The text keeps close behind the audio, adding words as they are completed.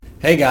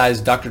Hey guys,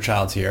 Dr.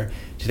 Childs here.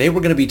 Today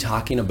we're going to be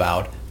talking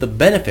about the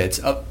benefits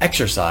of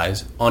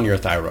exercise on your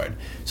thyroid.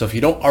 So if you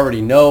don't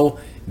already know,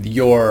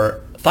 your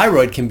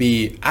thyroid can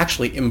be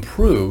actually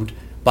improved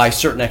by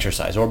certain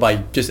exercise or by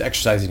just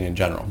exercising in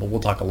general, but we'll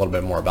talk a little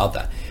bit more about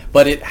that.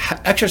 But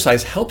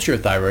exercise helps your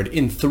thyroid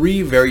in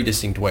three very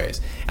distinct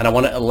ways, and I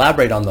want to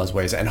elaborate on those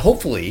ways and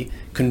hopefully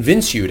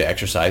convince you to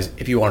exercise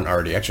if you aren't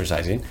already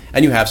exercising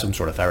and you have some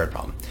sort of thyroid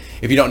problem.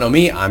 If you don't know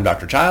me, I'm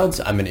Dr.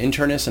 Childs. I'm an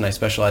internist and I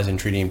specialize in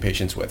treating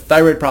patients with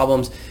thyroid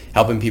problems,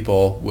 helping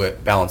people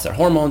balance their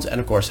hormones, and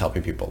of course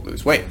helping people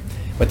lose weight.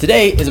 But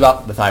today is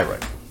about the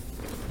thyroid.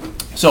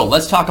 So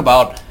let's talk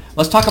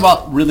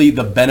about really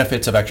the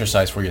benefits of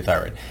exercise for your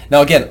thyroid.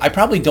 Now again, I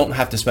probably don't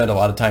have to spend a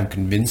lot of time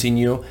convincing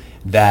you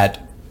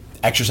that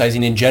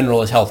exercising in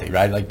general is healthy,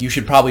 right? Like you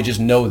should probably just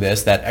know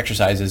this, that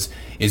exercise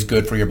is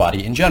good for your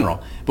body in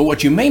general. But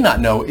what you may not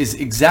know is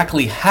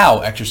exactly how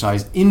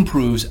exercise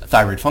improves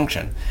thyroid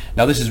function.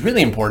 Now this is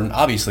really important,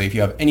 obviously, if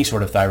you have any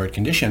sort of thyroid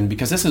condition,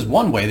 because this is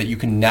one way that you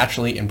can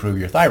naturally improve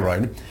your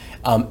thyroid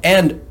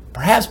and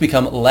perhaps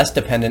become less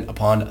dependent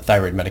upon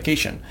thyroid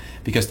medication,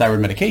 because thyroid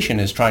medication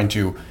is trying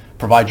to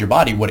provide your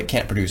body what it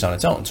can't produce on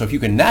its own. So if you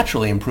can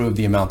naturally improve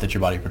the amount that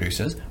your body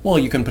produces, well,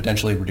 you can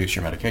potentially reduce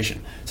your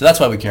medication. So that's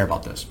why we care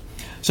about this.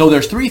 So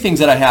there's three things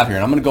that I have here,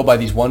 and I'm going to go by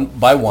these one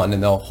by one,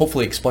 and they'll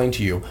hopefully explain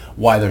to you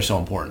why they're so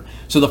important.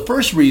 So the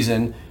first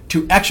reason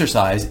to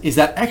exercise is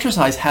that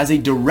exercise has a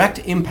direct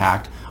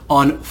impact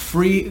on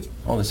this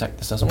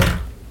doesn't work.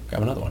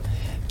 Grab another one.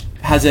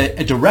 Has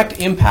a direct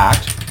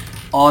impact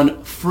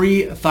on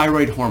free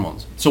thyroid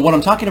hormones. So what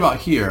I'm talking about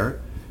here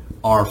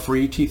are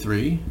free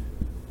T3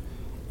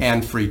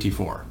 and free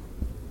T4.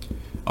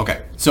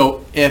 Okay,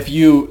 so if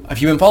you've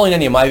been following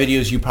any of my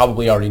videos, you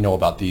probably already know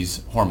about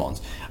these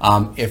hormones.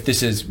 If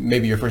this is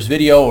maybe your first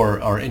video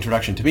or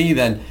introduction to me,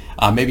 then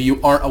maybe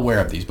you aren't aware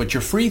of these. But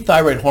your free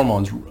thyroid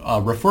hormones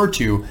refer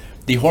to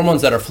the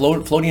hormones that are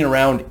floating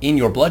around in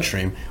your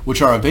bloodstream,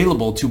 which are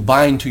available to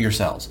bind to your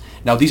cells.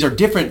 Now, these are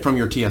different from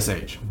your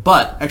TSH,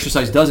 but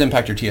exercise does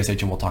impact your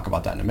TSH, and we'll talk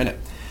about that in a minute.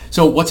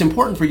 So what's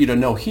important for you to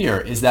know here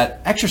is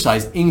that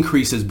exercise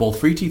increases both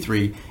free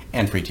T3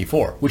 and free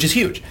T4, which is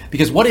huge,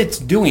 because what it's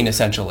doing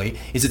essentially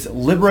is it's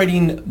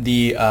liberating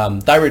the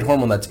thyroid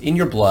hormone that's in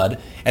your blood,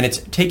 and it's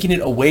taking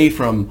it away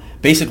from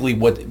basically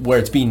where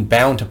it's being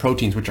bound to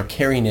proteins which are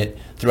carrying it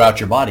throughout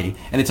your body,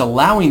 and it's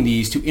allowing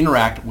these to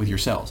interact with your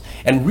cells.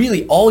 And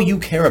really all you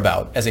care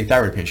about as a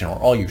thyroid patient, or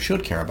all you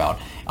should care about,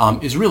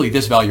 is really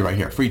this value right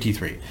here, free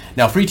T3.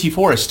 Now free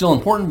T4 is still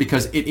important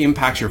because it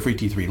impacts your free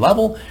T3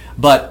 level,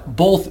 but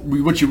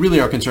what you really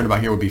are concerned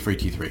about here would be free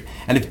T3.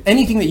 And if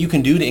anything that you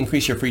can do to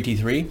increase your free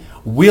T3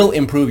 will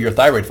improve your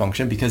thyroid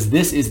function, because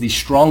this is the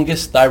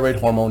strongest thyroid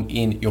hormone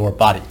in your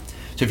body.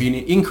 So if you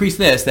increase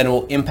this, then it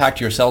will impact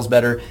your cells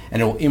better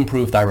and it will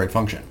improve thyroid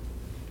function.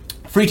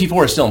 Free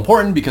T4 is still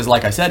important because,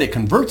 like I said, it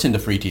converts into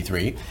free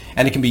T3,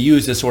 and it can be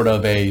used as sort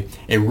of a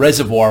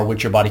reservoir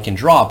which your body can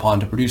draw upon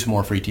to produce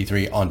more free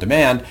T3 on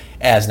demand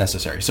as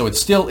necessary. So it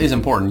still is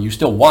important. You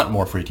still want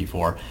more free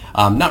T4,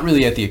 not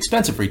really at the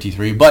expense of free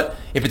T3, but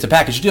if it's a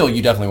package deal,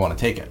 you definitely want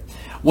to take it.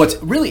 What's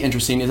really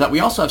interesting is that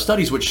we also have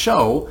studies which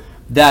show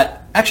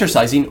that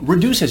exercising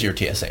reduces your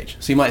TSH.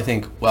 So you might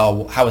think,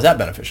 well, how is that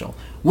beneficial?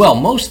 Well,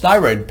 most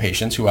thyroid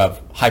patients who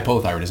have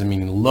hypothyroidism,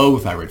 meaning low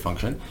thyroid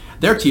function,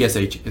 their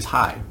TSH is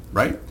high,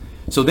 right?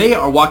 So they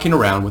are walking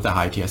around with a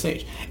high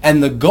TSH.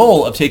 And the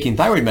goal of taking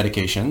thyroid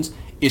medications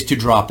is to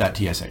drop that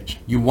TSH.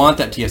 You want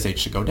that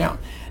TSH to go down.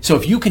 So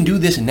if you can do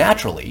this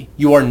naturally,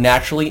 you are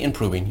naturally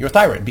improving your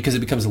thyroid because it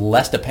becomes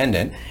less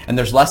dependent and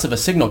there's less of a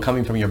signal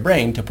coming from your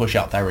brain to push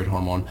out thyroid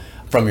hormone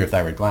from your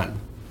thyroid gland.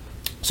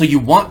 So you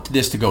want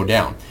this to go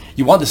down.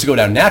 You want this to go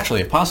down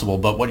naturally if possible,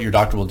 but what your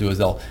doctor will do is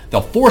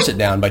they'll force it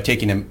down by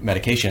taking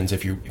medications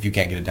if you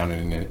can't get it down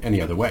in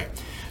any other way.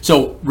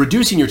 So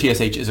reducing your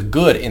TSH is a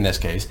good in this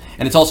case,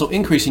 and it's also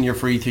increasing your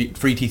free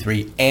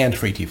T3 and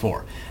free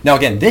T4. Now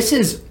again, this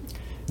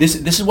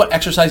is what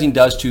exercising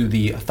does to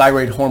the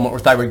thyroid hormone or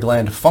thyroid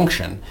gland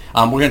function.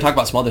 We're going to talk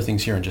about some other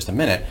things here in just a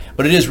minute,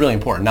 but it is really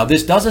important. Now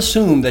this does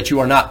assume that you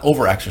are not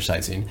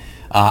over-exercising.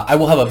 I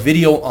will have a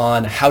video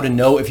on how to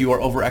know if you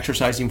are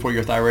over-exercising for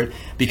your thyroid,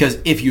 because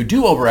if you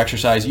do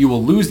over-exercise, you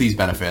will lose these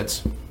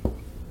benefits.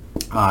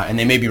 And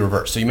they may be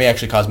reversed. So you may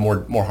actually cause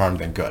more harm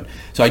than good.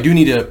 So I do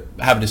need to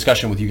have a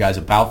discussion with you guys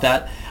about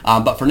that.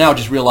 But for now,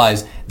 just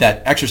realize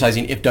that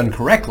exercising, if done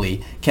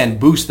correctly, can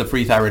boost the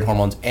free thyroid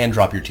hormones and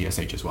drop your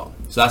TSH as well.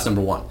 So that's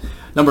number one.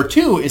 Number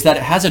two is that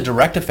it has a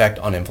direct effect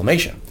on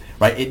inflammation,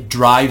 right? It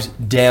drives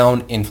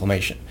down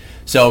inflammation.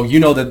 So you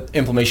know that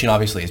inflammation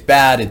obviously is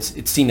bad.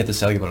 It's seen at the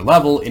cellular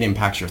level. It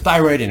impacts your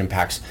thyroid. It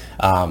impacts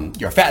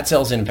your fat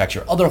cells. It impacts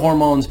your other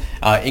hormones.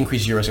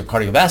 Increases your risk of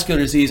cardiovascular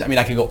disease. I mean,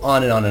 I can go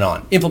on and on and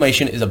on.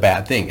 Inflammation is a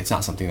bad thing. It's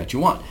not something that you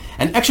want.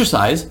 And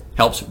exercise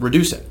helps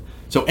reduce it.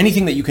 So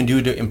anything that you can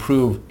do to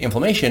improve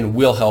inflammation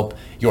will help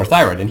your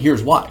thyroid. And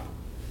here's why.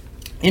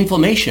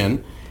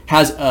 Inflammation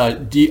has a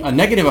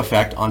negative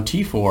effect on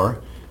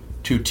T4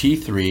 to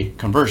T3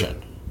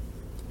 conversion.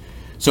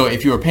 So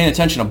if you were paying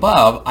attention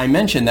above, I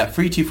mentioned that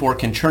free T4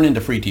 can turn into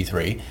free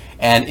T3,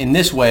 and in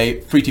this way,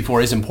 free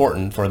T4 is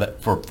important for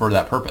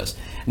that purpose.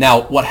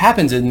 Now, what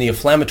happens in the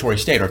inflammatory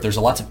state, or if there's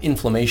lots of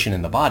inflammation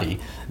in the body,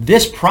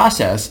 this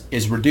process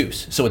is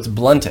reduced, so it's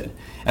blunted.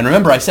 And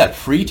remember, I said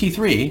free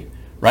T3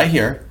 right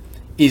here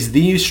is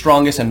the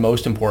strongest and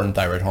most important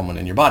thyroid hormone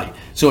in your body.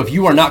 So if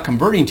you are not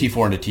converting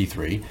T4 into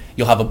T3,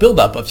 you'll have a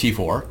buildup of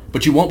T4,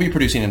 but you won't be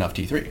producing enough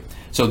T3.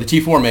 So the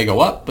T4 may go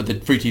up, but the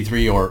free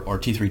T3 or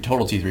T3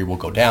 total T3 will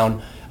go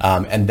down,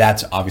 and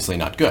that's obviously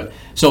not good.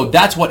 So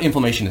that's what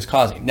inflammation is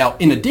causing. Now,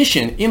 in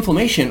addition,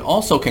 inflammation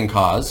also can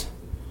cause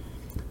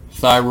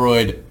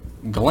thyroid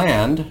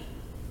gland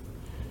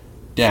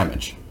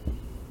damage.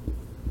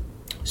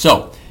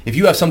 So if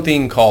you have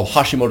something called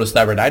Hashimoto's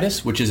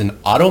thyroiditis, which is an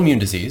autoimmune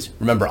disease,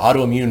 remember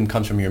autoimmune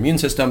comes from your immune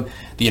system,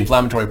 the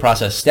inflammatory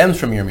process stems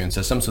from your immune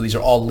system, so these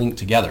are all linked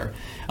together.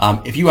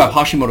 If you have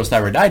Hashimoto's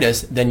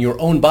thyroiditis, then your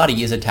own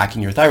body is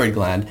attacking your thyroid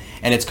gland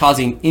and it's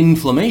causing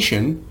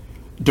inflammation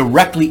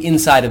directly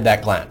inside of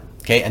that gland.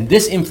 Okay, and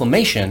this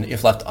inflammation,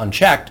 if left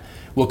unchecked,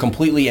 will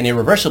completely and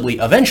irreversibly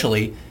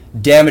eventually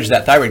damage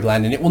that thyroid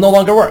gland, and it will no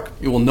longer work.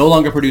 It will no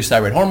longer produce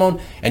thyroid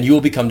hormone, and you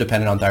will become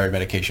dependent on thyroid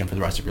medication for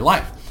the rest of your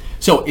life.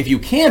 So if you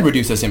can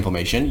reduce this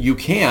inflammation, you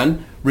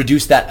can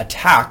reduce that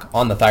attack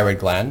on the thyroid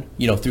gland,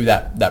 through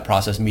that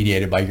process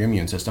mediated by your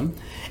immune system,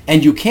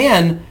 and you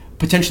can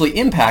potentially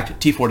impact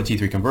T4 to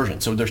T3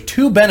 conversion. So there's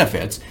two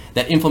benefits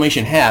that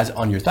inflammation has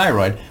on your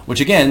thyroid,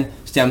 which again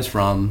stems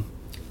from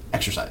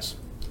exercise.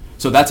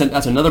 So that's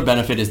another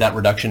benefit, is that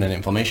reduction in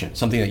inflammation,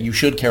 something that you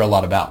should care a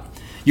lot about.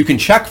 You can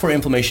check for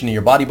inflammation in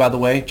your body, by the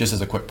way, just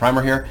as a quick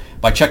primer here,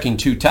 by checking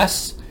two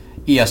tests,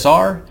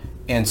 ESR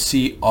and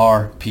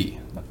CRP.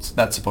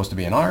 That's supposed to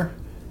be an R,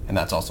 and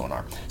that's also an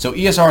R. So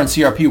ESR and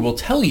CRP will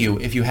tell you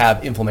if you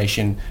have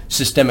inflammation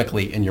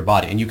systemically in your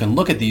body, and you can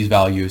look at these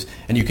values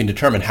and you can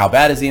determine how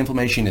bad is the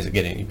inflammation, is it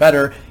getting any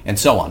better, and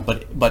so on.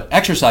 But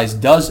exercise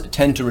does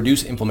tend to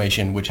reduce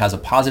inflammation, which has a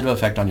positive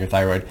effect on your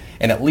thyroid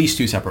in at least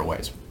two separate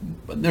ways.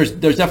 But there's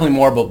definitely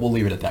more, but we'll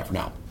leave it at that for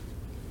now.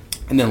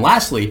 And then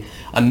lastly,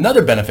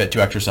 another benefit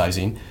to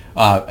exercising,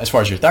 as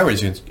far as your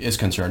thyroid is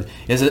concerned,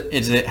 is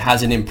it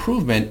has an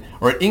improvement,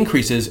 or it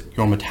increases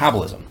your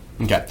metabolism.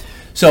 Okay,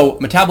 so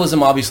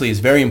metabolism obviously is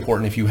very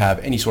important if you have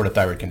any sort of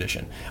thyroid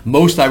condition.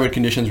 Most thyroid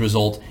conditions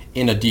result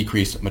in a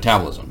decreased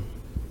metabolism.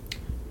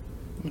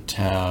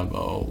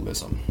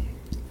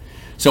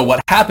 So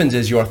what happens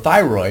is your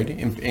thyroid,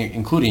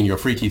 including your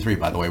free T3,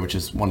 by the way, which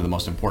is one of the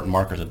most important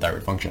markers of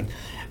thyroid function,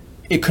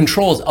 it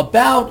controls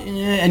about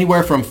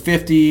anywhere from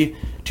 50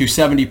 to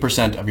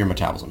 70% of your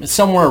metabolism. It's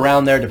somewhere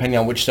around there, depending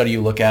on which study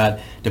you look at,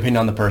 depending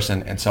on the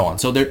person, and so on.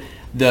 So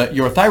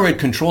your thyroid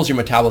controls your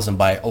metabolism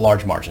by a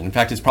large margin. In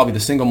fact, it's probably the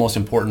single most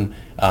important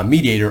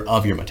mediator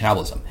of your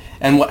metabolism.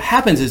 And what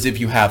happens is, if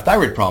you have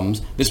thyroid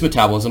problems, this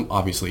metabolism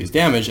obviously is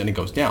damaged and it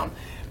goes down.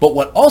 But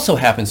what also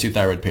happens to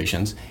thyroid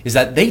patients is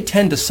that they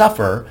tend to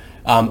suffer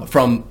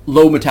from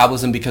low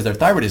metabolism because their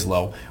thyroid is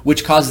low,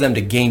 which causes them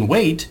to gain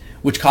weight,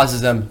 which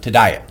causes them to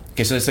diet.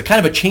 Okay, so it's a kind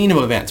of a chain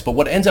of events. But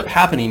what ends up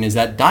happening is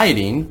that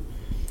dieting,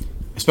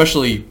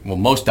 especially,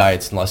 most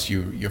diets, unless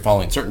you're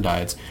following certain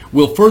diets,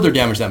 will further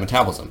damage that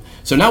metabolism.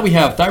 So now we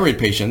have thyroid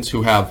patients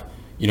who have,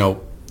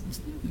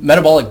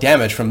 metabolic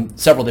damage from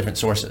several different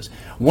sources.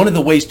 One of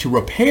the ways to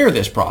repair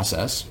this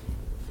process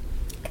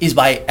is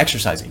by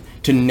exercising,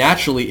 to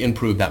naturally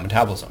improve that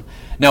metabolism.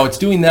 Now, it's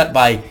doing that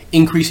by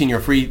increasing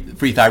your free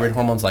thyroid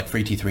hormones like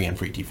free T3 and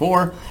free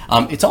T4.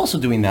 It's also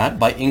doing that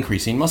by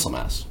increasing muscle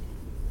mass.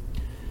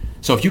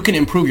 So if you can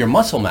improve your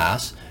muscle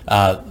mass,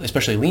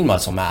 especially lean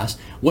muscle mass,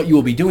 what you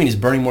will be doing is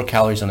burning more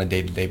calories on a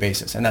day-to-day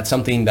basis. And that's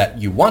something that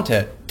you want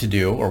to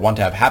do, or want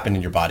to have happen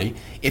in your body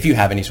if you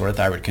have any sort of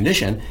thyroid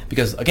condition.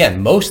 Because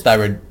again, most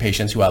thyroid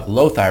patients who have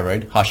low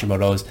thyroid,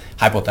 Hashimoto's,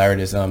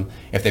 hypothyroidism,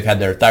 if they've had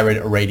their thyroid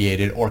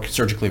irradiated or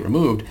surgically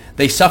removed,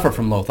 they suffer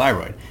from low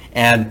thyroid.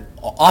 And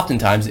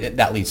oftentimes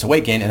that leads to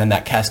weight gain, and then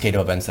that cascade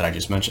of events that I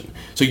just mentioned.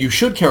 So you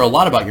should care a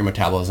lot about your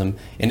metabolism,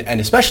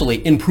 and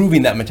especially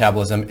improving that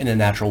metabolism in a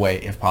natural way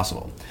if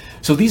possible.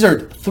 So these are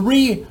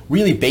three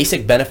really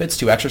basic benefits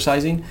to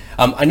exercising.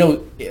 I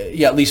know,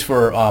 at least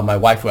for my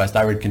wife who has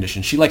thyroid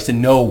condition, she likes to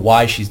know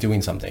why she's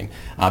doing something,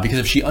 because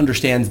if she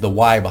understands the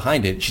why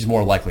behind it, she's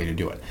more likely to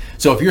do it.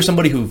 So if you're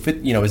somebody who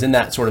is in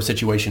that sort of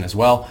situation as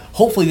well,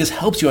 hopefully this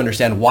helps you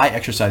understand why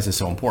exercise is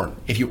so important.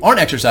 If you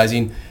aren't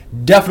exercising,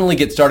 definitely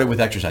get started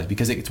with exercise,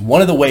 because it's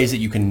one of the ways that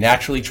you can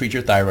naturally treat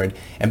your thyroid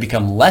and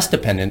become less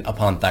dependent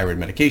upon thyroid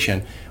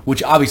medication,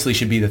 which obviously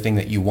should be the thing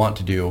that you want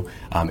to do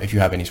if you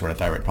have any sort of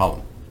thyroid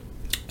problem.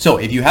 So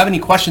if you have any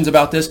questions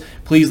about this,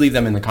 please leave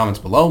them in the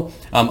comments below.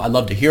 I'd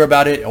love to hear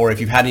about it, or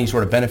if you've had any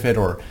sort of benefit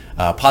or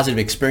positive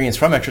experience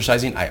from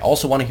exercising, I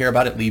also want to hear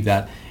about it. Leave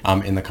that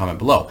in the comment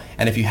below.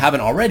 And if you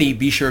haven't already,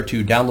 be sure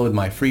to download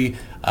my free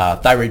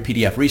thyroid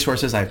PDF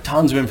resources. I have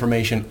tons of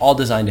information, all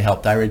designed to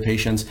help thyroid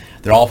patients.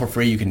 They're all for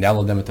free. You can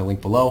download them at the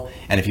link below.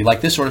 And if you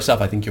like this sort of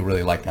stuff, I think you'll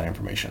really like that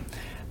information.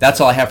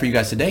 That's all I have for you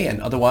guys today,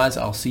 and otherwise,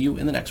 I'll see you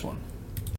in the next one.